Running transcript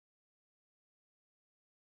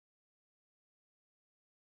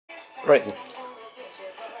Right then.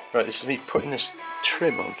 Right, this is me putting this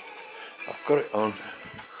trim on. I've got it on.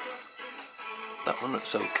 That one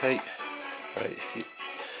looks okay. Right,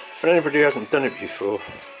 for anybody who hasn't done it before,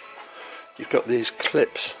 you've got these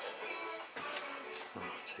clips. Oh,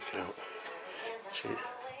 take it out. See,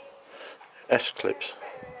 S clips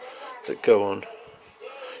that go on.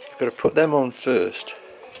 You've got to put them on first.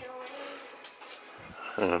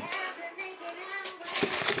 Hang on.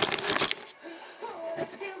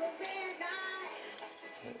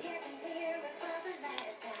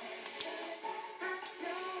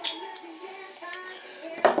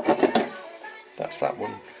 That's that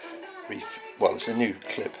one. Well, it's a new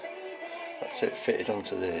clip. That's it fitted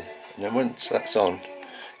onto there. And then once that's on,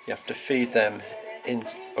 you have to feed them in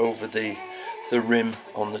over the rim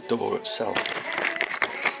on the door itself.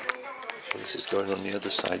 So this is going on the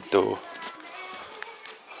other side door.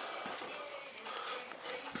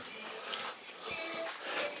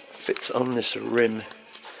 Fits on this rim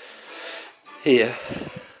here.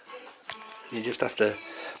 You just have to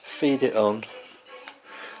feed it on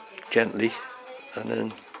gently, and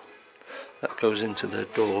then that goes into the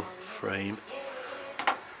door frame.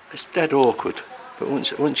 It's dead awkward, but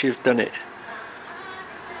once you've done it,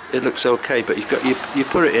 it looks okay. But you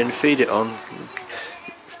put it in, feed it on,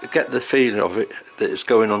 get the feeling of it that it's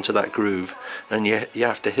going onto that groove, and you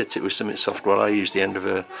have to hit it with something soft. Well, I use the end of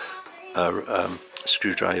a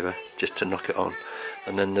screwdriver just to knock it on,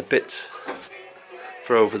 and then the bit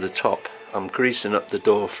for over the top, I'm greasing up the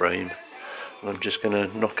door frame, and I'm just going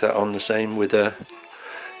to knock that on the same with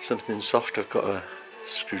something soft. I've got a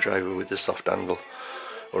screwdriver with a soft angle,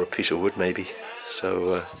 or a piece of wood maybe.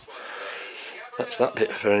 So that's that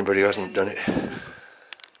bit for anybody who hasn't done it.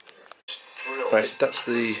 Right, that's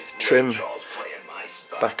the trim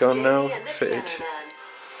back on now, fitted.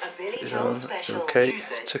 It's on, it's okay.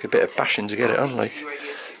 It took a bit of bashing to get it on, like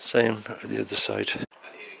same at the other side.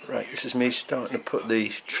 Right, this is me starting to put the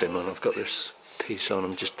trim on. I've got this piece on.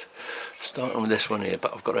 I'm just starting with this one here,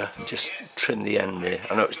 but I've got to just trim the end there.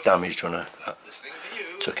 I know it's damaged when I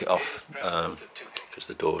took it off because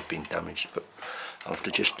the door had been damaged, but I'll have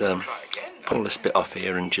to just pull this bit off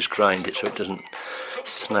here and just grind it so it doesn't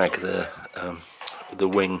snag the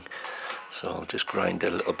wing. So I'll just grind a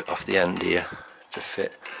little bit off the end here to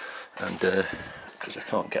fit, and because I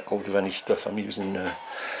can't get hold of any stuff, I'm using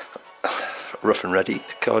rough and ready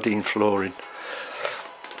Cardine flooring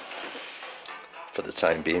for the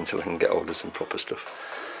time being till I can get hold of some proper stuff.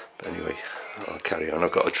 But anyway, I'll carry on.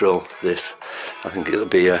 I've got to drill this. I think it'll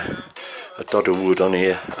be a dod of wood on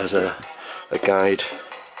here as a guide.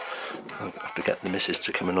 I'll have to get the missus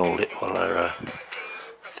to come and hold it while I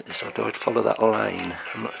fit this. Although I'd follow that line,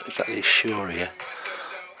 I'm not exactly sure here.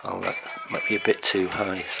 That might be a bit too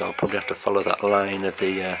high, so I'll probably have to follow that line of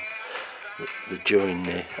the join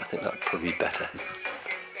there. I think that'd probably be better.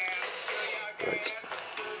 Right.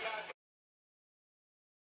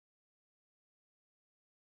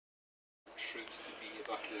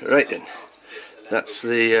 Right then, that's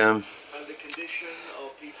the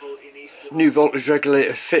new voltage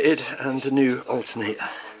regulator fitted and the new alternator.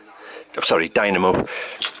 Oh, sorry, dynamo.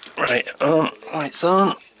 Right, lights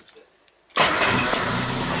on.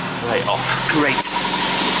 Light off. Great.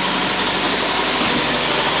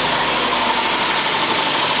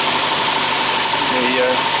 The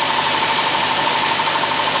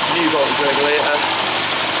new voltage regulator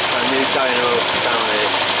and new dynamo down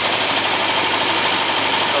here.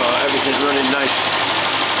 Oh, everything's running nice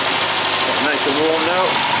and warm now.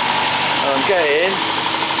 I'm getting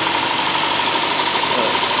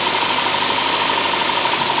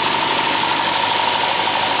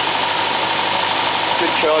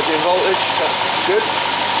good charging voltage, that's good.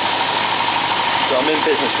 So I'm in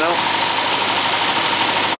business now.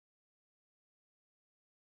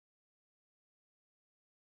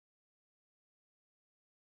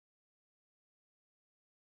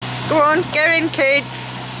 Go on, get in, kids.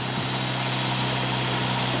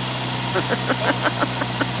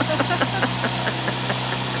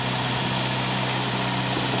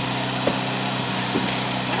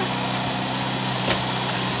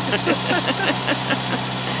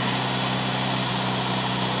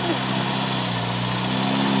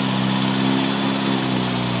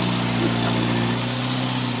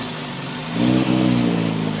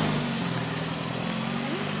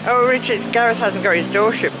 Oh, Gareth hasn't got his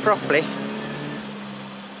door shut properly.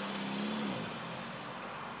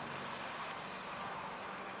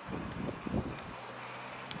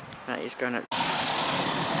 Right, he's gone up.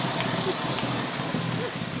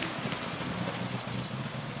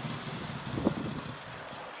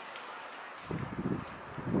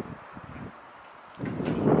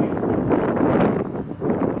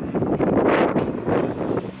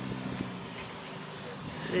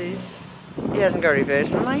 hasn't got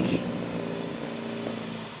reversal light.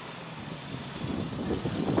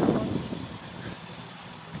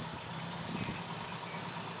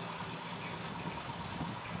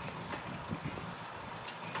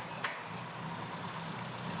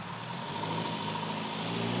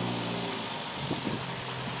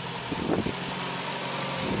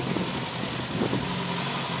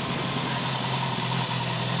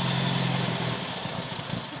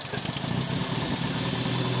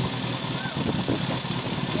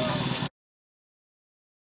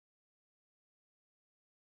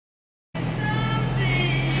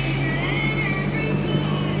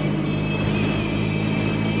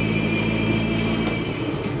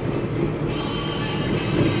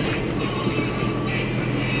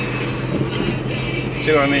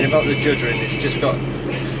 See what I mean about the juddering? It's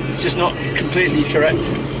just not completely correct.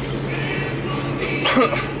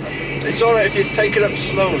 It's alright if you take it up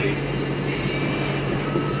slowly.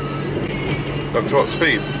 That's what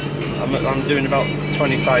speed? I'm doing about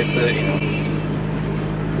 25-30 now.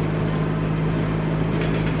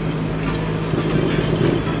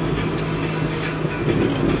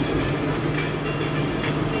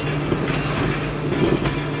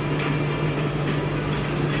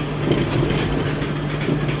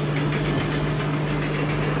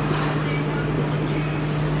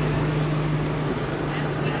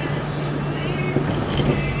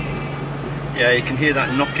 Yeah, you can hear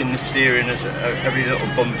that knock in the steering as every little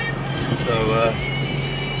bump, so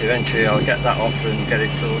eventually I'll get that off and get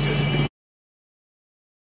it sorted.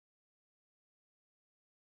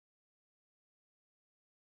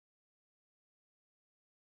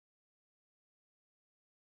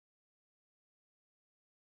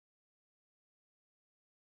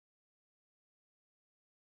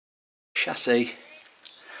 Chassis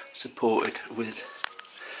supported with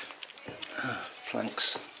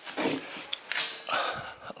planks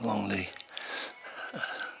along the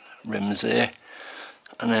rims there,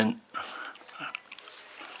 and then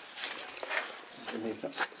underneath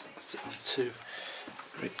that's two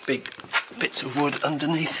very big bits of wood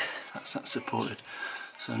underneath. That's supported.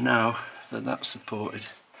 So now that that's supported,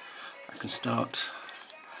 I can start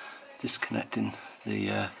disconnecting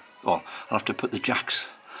the well, I'll have to put the jacks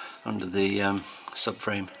under the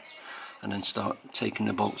subframe and then start taking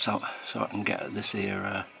the bolts out so I can get at this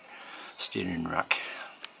here steering rack.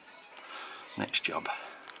 Next job.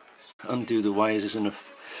 Undo the wires. There's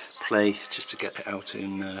enough play just to get it out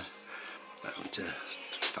in to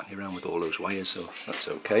fanny around with all those wires, so that's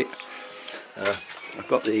okay. I've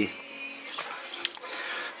got the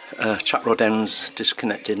track rod ends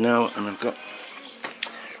disconnected now, and I've got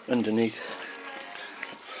underneath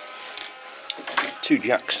two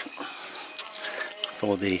jacks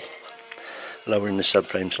for the lowering the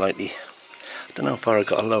subframe slightly. I don't know how far I've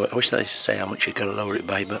got to lower it. I wish they'd say how much you've got to lower it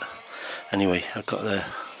by, but anyway, I've got the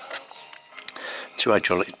two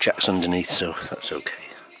hydraulic jacks underneath, so that's okay.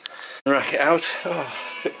 Rack it out. Oh,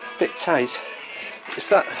 bit tight. It's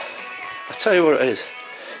that. I'll tell you what it is.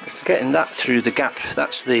 It's getting that through the gap.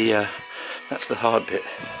 That's the hard bit.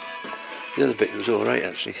 The other bit was all right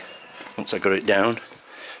actually. Once I got it down,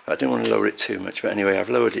 I didn't want to lower it too much. But anyway, I've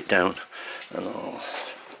lowered it down, and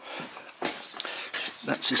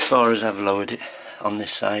that's as far as I've lowered it on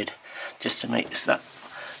this side, just to make it's that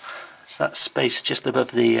space just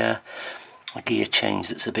above the gear change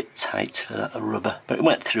that's a bit tight for that rubber, but it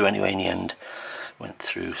went through anyway in the end. Went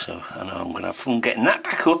through, so I know I'm going to have fun getting that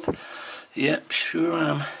back up. Yep, sure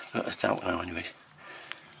am, but it's out now anyway.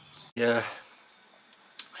 Yeah,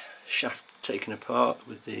 shaft taken apart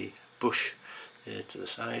with the bush here to the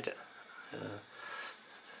side.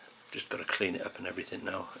 Just got to clean it up and everything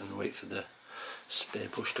now and wait for the spare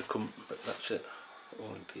bush to come, but that's it,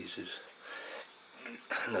 all in pieces.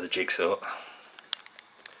 Another jigsaw.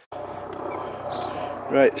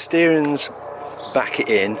 Right, the steering's back it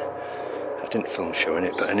in. I didn't film showing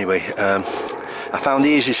it, but anyway, I found the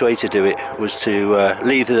easiest way to do it was to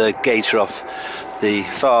leave the gaiter off the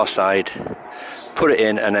far side, put it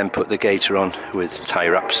in, and then put the gaiter on with tie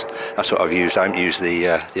wraps. That's what I've used. I haven't used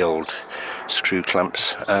the old screw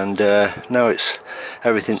clamps, and now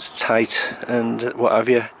everything's tight and what have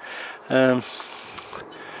you.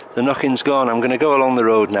 The knocking's gone. I'm going to go along the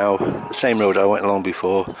road now, the same road I went along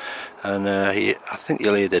before, and I think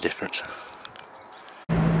you'll hear the difference.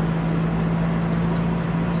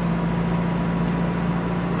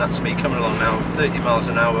 That's me coming along now, 30 miles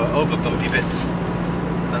an hour over bumpy bits,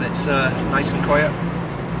 and it's nice and quiet.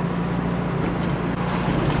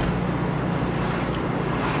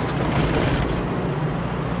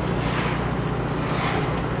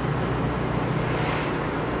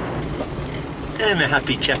 I'm a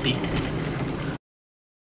happy chappy.